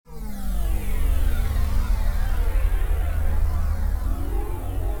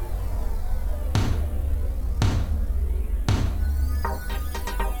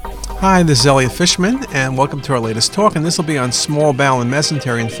Hi, this is Elliot Fishman, and welcome to our latest talk, and this will be on small bowel and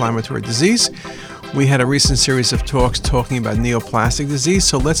mesentery inflammatory disease. We had a recent series of talks talking about neoplastic disease,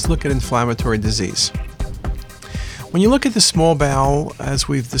 so let's look at inflammatory disease. When you look at the small bowel, as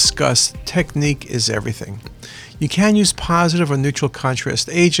we've discussed, technique is everything. You can use positive or neutral contrast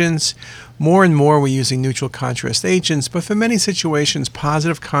agents. More and more we're using neutral contrast agents, but for many situations,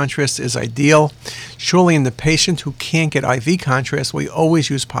 positive contrast is ideal. Surely in the patient who can't get IV contrast, we always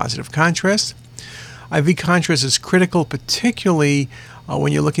use positive contrast. IV contrast is critical, particularly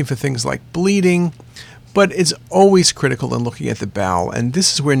when you're looking for things like bleeding, but it's always critical in looking at the bowel, and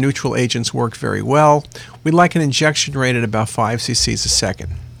this is where neutral agents work very well. We like an injection rate at about 5 cc's a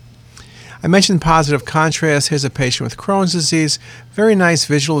second. I mentioned positive contrast. Here's a patient with Crohn's disease. Very nice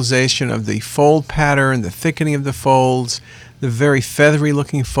visualization of the fold pattern, the thickening of the folds, the very feathery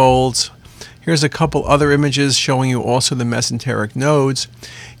looking folds. Here's a couple other images showing you also the mesenteric nodes.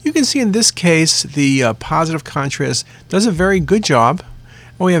 You can see in this case the positive contrast does a very good job,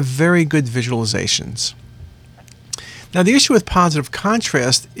 and we have very good visualizations. Now the issue with positive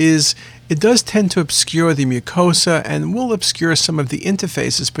contrast is it does tend to obscure the mucosa and will obscure some of the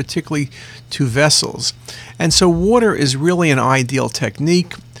interfaces, particularly to vessels. And so water is really an ideal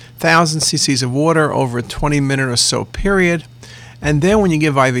technique. 1,000 cc's of water over a 20-minute or so period. And then when you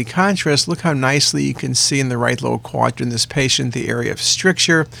give IV contrast, look how nicely you can see in the right lower quadrant in this patient the area of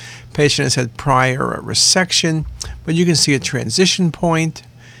stricture. Patient has had prior resection, but you can see a transition point.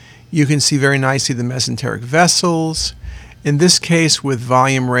 You can see very nicely the mesenteric vessels. In this case, with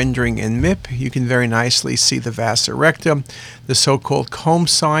volume rendering in MIP, you can very nicely see the vasa recta, the so-called comb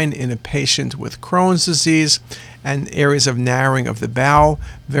sign in a patient with Crohn's disease, and areas of narrowing of the bowel,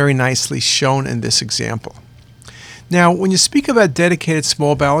 very nicely shown in this example. Now, when you speak about dedicated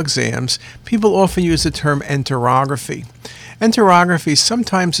small bowel exams, people often use the term enterography. Enterography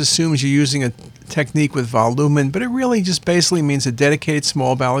sometimes assumes you're using a technique with volumen, but it really just basically means a dedicated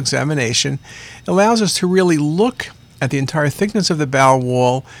small bowel examination. It allows us to really look at the entire thickness of the bowel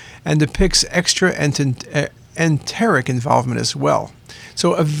wall and depicts extra enteric involvement as well.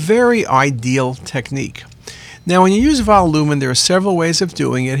 So a very ideal technique. Now when you use volumen, there are several ways of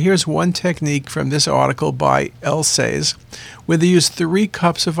doing it. Here's one technique from this article by Elsays, where they use 3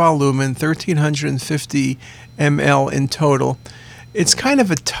 cups of volumen, 1,350 ml in total. It's kind of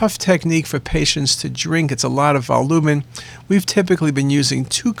a tough technique for patients to drink. It's a lot of volumen. We've typically been using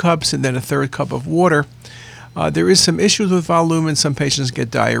 2 cups and then a 1/3 cup of water. There is some issues with volumen. Some patients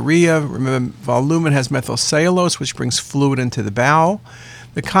get diarrhea. Remember, volumen has methylcellulose, which brings fluid into the bowel.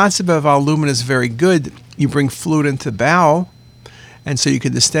 The concept of volumen is very good. You bring fluid into the bowel, and so you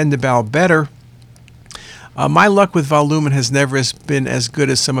can distend the bowel better. My luck with volumen has never been as good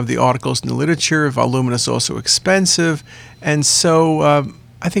as some of the articles in the literature. Volumen is also expensive, and so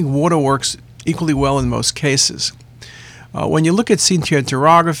I think water works equally well in most cases. When you look at CT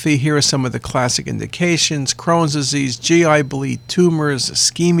enterography, here are some of the classic indications: Crohn's disease, GI bleed, tumors,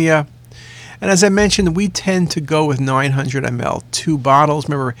 ischemia. And as I mentioned, we tend to go with 900 ml, 2 bottles.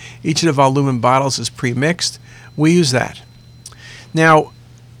 Remember, each of the volumen bottles is pre-mixed. We use that. Now,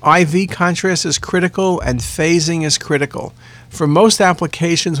 IV contrast is critical and phasing is critical. For most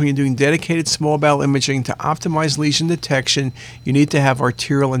applications, when you're doing dedicated small bowel imaging to optimize lesion detection, you need to have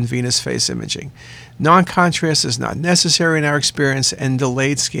arterial and venous phase imaging. Non-contrast is not necessary in our experience, and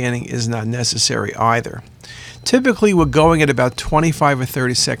delayed scanning is not necessary either. Typically, we're going at about 25 or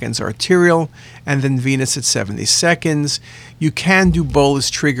 30 seconds arterial, and then venous at 70 seconds. You can do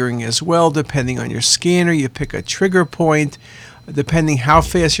bolus triggering as well, depending on your scanner. You pick a trigger point. Depending how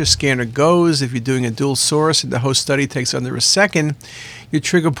fast your scanner goes, if you're doing a dual source and the whole study takes under a second, your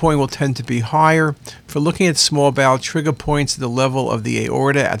trigger point will tend to be higher. For looking at small bowel, trigger points at the level of the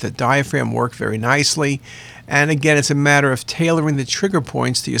aorta at the diaphragm work very nicely. And again, it's a matter of tailoring the trigger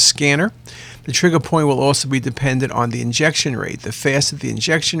points to your scanner. The trigger point will also be dependent on the injection rate. The faster the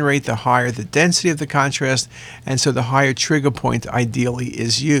injection rate, the higher the density of the contrast, and so the higher trigger point ideally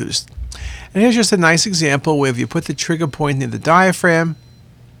is used. And here's just a nice example where if you put the trigger point near the diaphragm,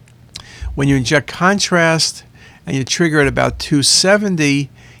 when you inject contrast and you trigger at about 270,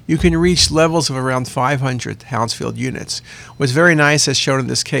 you can reach levels of around 500 Hounsfield units. What's very nice, as shown in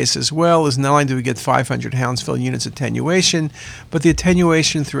this case as well, is not only do we get 500 Hounsfield units attenuation, but the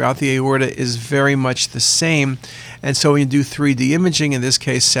attenuation throughout the aorta is very much the same. And so when you do 3D imaging, in this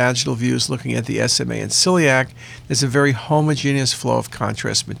case sagittal views looking at the SMA and celiac, there's a very homogeneous flow of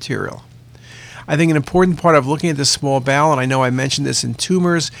contrast material. I think an important part of looking at the small bowel, and I know I mentioned this in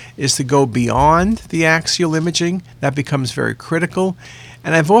tumors, is to go beyond the axial imaging. That becomes very critical.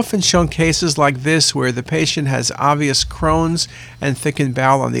 And I've often shown cases like this where the patient has obvious Crohn's and thickened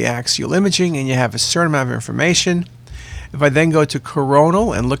bowel on the axial imaging, and you have a certain amount of information. If I then go to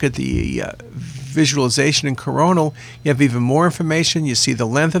coronal and look at the visualization in coronal, you have even more information. You see the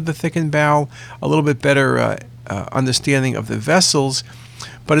length of the thickened bowel, a little bit better understanding of the vessels.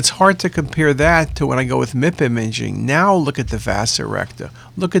 But it's hard to compare that to when I go with MIP imaging. Now look at the vasa recta.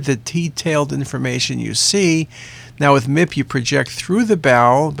 Look at the detailed information you see. Now with MIP you project through the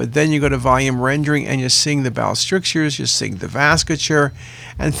bowel, but then you go to volume rendering and you're seeing the bowel strictures, you're seeing the vasculature.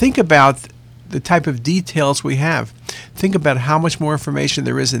 And think about the type of details we have. Think about how much more information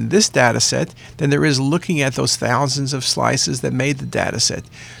there is in this data set than there is looking at those thousands of slices that made the data set.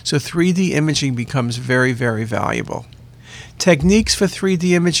 So 3D imaging becomes very, very valuable. Techniques for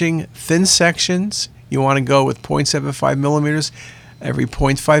 3D imaging: thin sections. You want to go with 0.75 millimeters every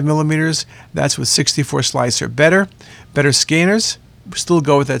 0.5 millimeters. That's with 64 slice or better. Better scanners, still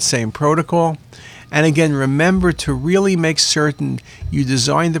go with that same protocol. And again, remember to really make certain you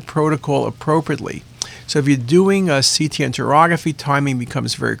design the protocol appropriately. So if you're doing a CT enterography, timing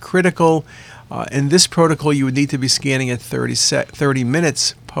becomes very critical. In this protocol, you would need to be scanning at 30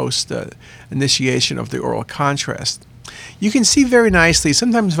 minutes post initiation of the oral contrast. You can see very nicely,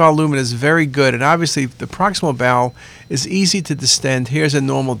 sometimes volumen is very good, and obviously the proximal bowel is easy to distend. Here's a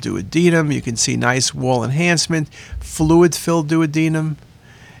normal duodenum. You can see nice wall enhancement, fluid-filled duodenum.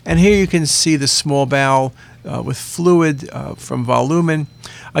 And here you can see the small bowel with fluid from volumen.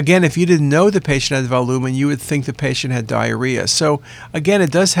 Again, if you didn't know the patient had volumen, you would think the patient had diarrhea. So again,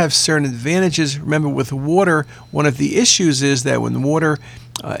 it does have certain advantages. Remember, with water, one of the issues is that when water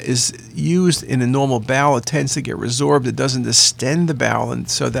is used in a normal bowel, it tends to get resorbed. It doesn't distend the bowel, and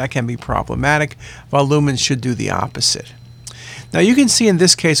so that can be problematic. Volumen should do the opposite. Now you can see in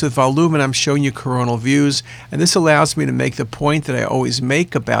this case with volumen, I'm showing you coronal views, and this allows me to make the point that I always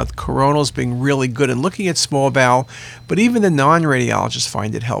make about coronals being really good in looking at small bowel, but even the non-radiologists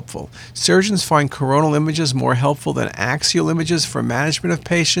find it helpful. Surgeons find coronal images more helpful than axial images for management of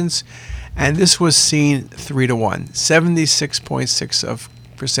patients, and this was seen 3-to-1.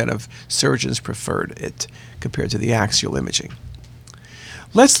 76.6% of surgeons preferred it compared to the axial imaging.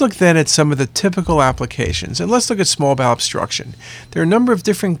 Let's look then at some of the typical applications, and let's look at small bowel obstruction. There are a number of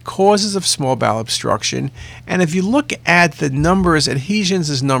different causes of small bowel obstruction, and if you look at the numbers, adhesions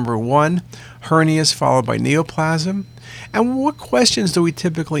is number 1, hernias followed by neoplasm. And what questions do we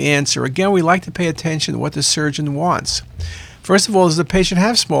typically answer? Again, we like to pay attention to what the surgeon wants. First of all, does the patient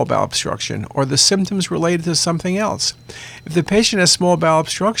have small bowel obstruction, or the symptoms related to something else? If the patient has small bowel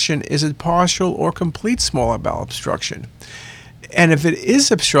obstruction, is it partial or complete small bowel obstruction? And if it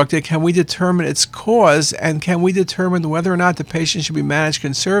is obstructed, can we determine its cause, and can we determine whether or not the patient should be managed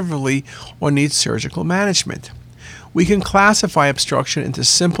conservatively or needs surgical management? We can classify obstruction into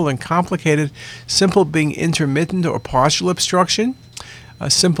simple and complicated, simple being intermittent or partial obstruction,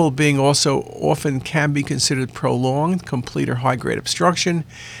 simple being also often can be considered prolonged, complete or high-grade obstruction.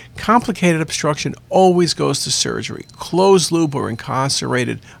 Complicated obstruction always goes to surgery. Closed loop or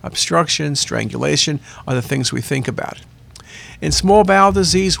incarcerated obstruction, strangulation are the things we think about. In small bowel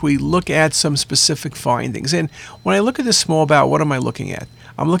disease, we look at some specific findings. And when I look at the small bowel, what am I looking at?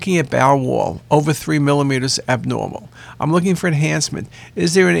 I'm looking at bowel wall, over 3 millimeters abnormal. I'm looking for enhancement.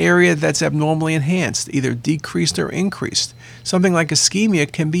 Is there an area that's abnormally enhanced, either decreased or increased? Something like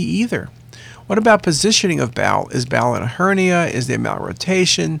ischemia can be either. What about positioning of bowel? Is bowel in a hernia? Is there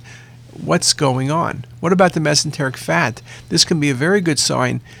malrotation? What's going on? What about the mesenteric fat? This can be a very good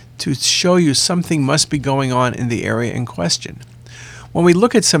sign to show you something must be going on in the area in question. When we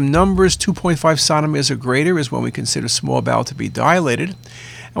look at some numbers, 2.5 centimeters or greater is when we consider small bowel to be dilated.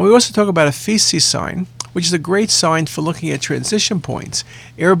 And we also talk about a feces sign, which is a great sign for looking at transition points.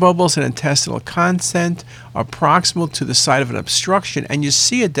 Air bubbles and intestinal content are proximal to the site of an obstruction, and you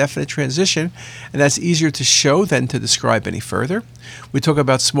see a definite transition, and that's easier to show than to describe any further. We talk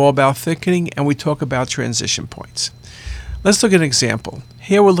about small bowel thickening, and we talk about transition points. Let's look at an example.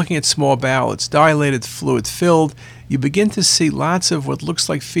 Here we're looking at small bowel. It's dilated, fluid-filled. You begin to see lots of what looks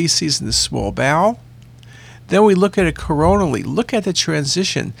like feces in the small bowel. Then we look at it coronally. Look at the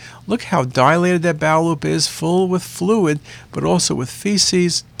transition. Look how dilated that bowel loop is, full with fluid, but also with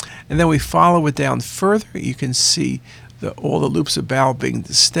feces. And then we follow it down further. You can see all the loops of bowel being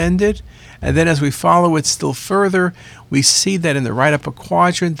distended. And then as we follow it still further, we see that in the right upper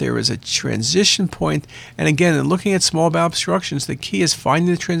quadrant there is a transition point. And again, in looking at small bowel obstructions, the key is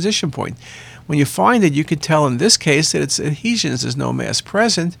finding the transition point. When you find it, you can tell in this case that it's adhesions. There's no mass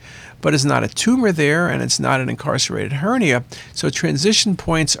present, but it's not a tumor there, and it's not an incarcerated hernia. So transition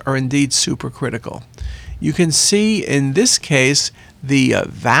points are indeed supercritical. You can see in this case the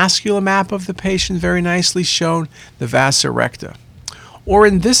vascular map of the patient very nicely shown, the vasa recta. Or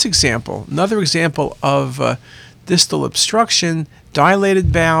in this example, another example of distal obstruction,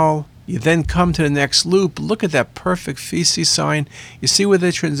 dilated bowel. You then come to the next loop. Look at that perfect feces sign. You see where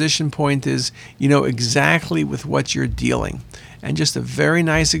the transition point is. You know exactly with what you're dealing. And just a very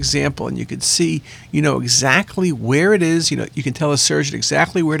nice example. And you can see, you know exactly where it is. You know, you can tell a surgeon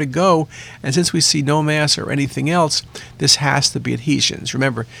exactly where to go. And since we see no mass or anything else, this has to be adhesions.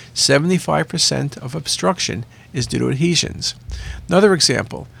 Remember, 75% of obstruction is due to adhesions. Another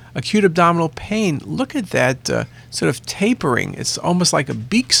example. Acute abdominal pain. Look at that sort of tapering. It's almost like a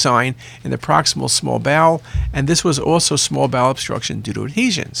beak sign in the proximal small bowel, and this was also small bowel obstruction due to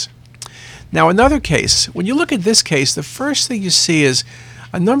adhesions. Now another case, when you look at this case, the first thing you see is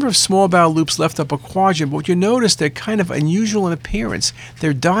a number of small bowel loops left upper quadrant, but what you notice, they're kind of unusual in appearance.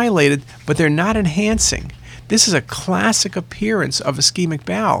 They're dilated, but they're not enhancing. This is a classic appearance of ischemic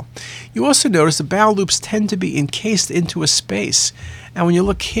bowel. You also notice the bowel loops tend to be encased into a space. And when you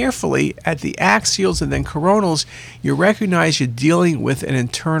look carefully at the axials and then coronals, you recognize you're dealing with an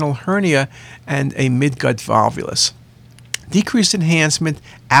internal hernia and a midgut volvulus. Decreased enhancement,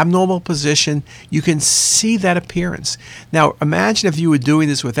 abnormal position, you can see that appearance. Now imagine if you were doing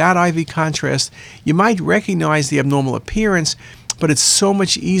this without IV contrast, you might recognize the abnormal appearance, but it's so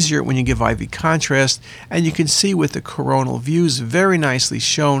much easier when you give IV contrast, and you can see with the coronal views very nicely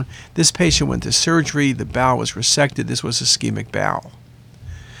shown. This patient went to surgery, the bowel was resected, this was ischemic bowel.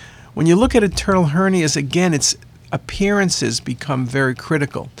 When you look at internal hernias, again, its appearances become very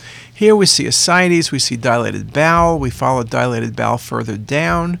critical. Here we see ascites, we see dilated bowel, we follow dilated bowel further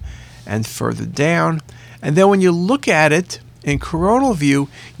down, and then when you look at it in coronal view,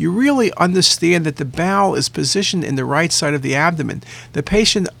 you really understand that the bowel is positioned in the right side of the abdomen. The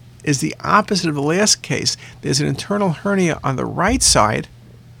patient is the opposite of the last case. There's an internal hernia on the right side,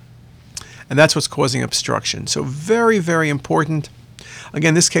 and that's what's causing obstruction. So very, very important.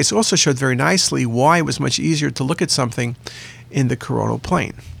 Again, this case also showed very nicely why it was much easier to look at something in the coronal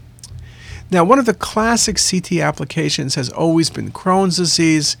plane. Now, one of the classic CT applications has always been Crohn's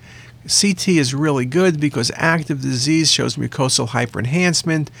disease. CT is really good because active disease shows mucosal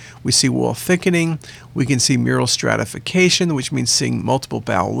hyperenhancement. We see wall thickening. We can see mural stratification, which means seeing multiple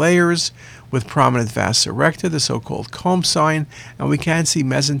bowel layers with prominent vasa recta, the so-called comb sign, and we can see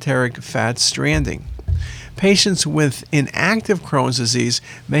mesenteric fat stranding. Patients with inactive Crohn's disease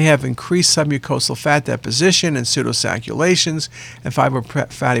may have increased submucosal fat deposition and pseudosaculations and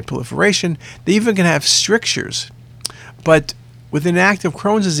fibrofatty proliferation. They even can have strictures. But with inactive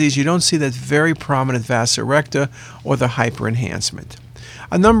Crohn's disease, you don't see that very prominent vasa recta or the hyperenhancement.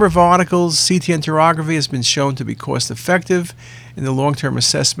 A number of articles, CT enterography has been shown to be cost-effective in the long-term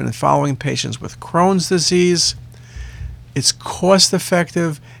assessment and following patients with Crohn's disease. It's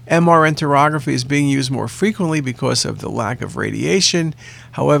cost-effective. MR enterography is being used more frequently because of the lack of radiation.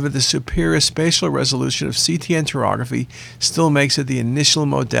 However, the superior spatial resolution of CT enterography still makes it the initial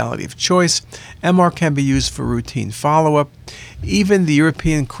modality of choice. MR can be used for routine follow-up. Even the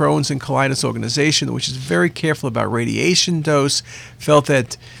European Crohn's and Colitis Organization, which is very careful about radiation dose, felt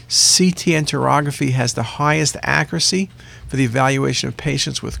that CT enterography has the highest accuracy for the evaluation of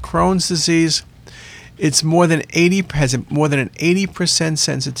patients with Crohn's disease. It's has more than an 80%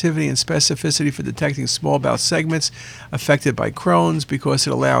 sensitivity and specificity for detecting small bowel segments affected by Crohn's because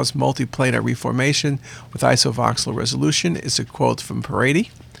it allows multiplanar reformation with isovoxelar resolution. It's a quote from Parady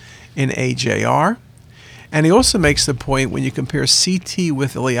in AJR. And he also makes the point when you compare CT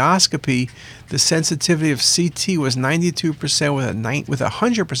with ileoscopy, the sensitivity of CT was 92% with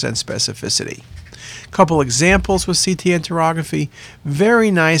 100% specificity. Couple examples with CT enterography.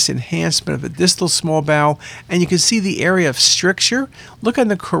 Very nice enhancement of the distal small bowel, and you can see the area of stricture. Look on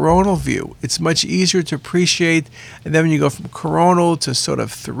the coronal view. It's much easier to appreciate. And then when you go from coronal to sort of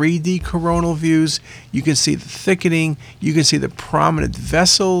 3D coronal views, you can see the thickening. You can see the prominent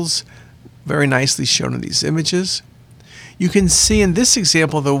vessels, very nicely shown in these images. You can see in this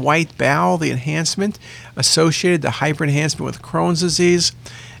example the white bowel, the enhancement associated, the hyperenhancement with Crohn's disease.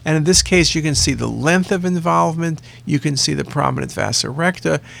 And in this case, you can see the length of involvement, you can see the prominent vasa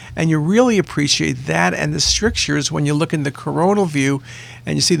recta, and you really appreciate that and the strictures when you look in the coronal view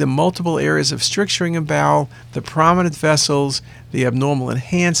and you see the multiple areas of stricturing in bowel, the prominent vessels, the abnormal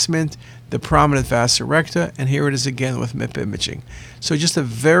enhancement, the prominent vasa recta, and here it is again with MIP imaging. So just a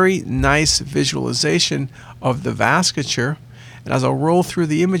very nice visualization of the vasculature. And as I'll roll through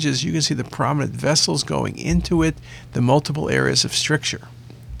the images, you can see the prominent vessels going into it, the multiple areas of stricture.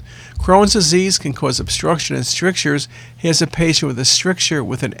 Crohn's disease can cause obstruction and strictures. Here's a patient with a stricture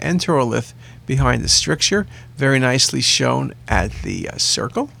with an enterolith behind the stricture, very nicely shown at the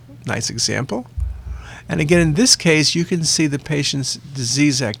circle. Nice example. And again, in this case, you can see the patient's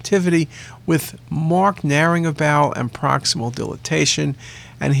disease activity with marked narrowing of bowel and proximal dilatation.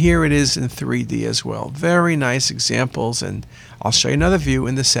 And here it is in 3D as well. Very nice examples, and I'll show you another view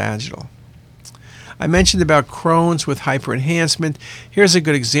in the sagittal. I mentioned about Crohn's with hyperenhancement. Here's a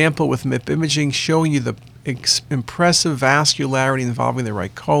good example with MIP imaging showing you the impressive vascularity involving the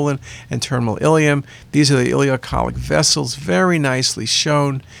right colon and terminal ileum. These are the ileocolic vessels, very nicely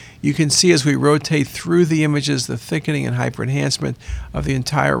shown. You can see as we rotate through the images the thickening and hyperenhancement of the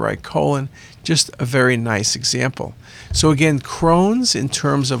entire right colon. Just a very nice example. So again, Crohn's in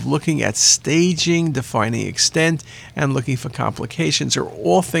terms of looking at staging, defining extent, and looking for complications are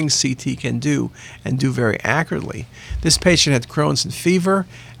all things CT can do and do very accurately. This patient had Crohn's and fever,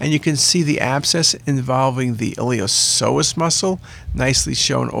 and you can see the abscess involving the iliopsoas muscle, nicely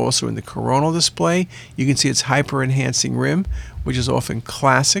shown also in the coronal display. You can see its hyperenhancing rim, which is often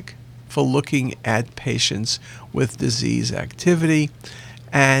classic for looking at patients with disease activity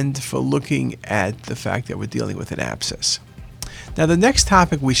and for looking at the fact that we're dealing with an abscess. Now, the next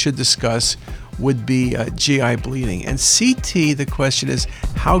topic we should discuss would be GI bleeding. And CT, the question is,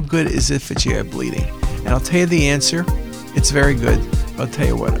 how good is it for GI bleeding? And I'll tell you the answer. It's very good. I'll tell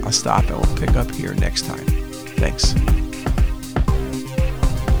you what, I'll stop and we'll pick up here next time. Thanks.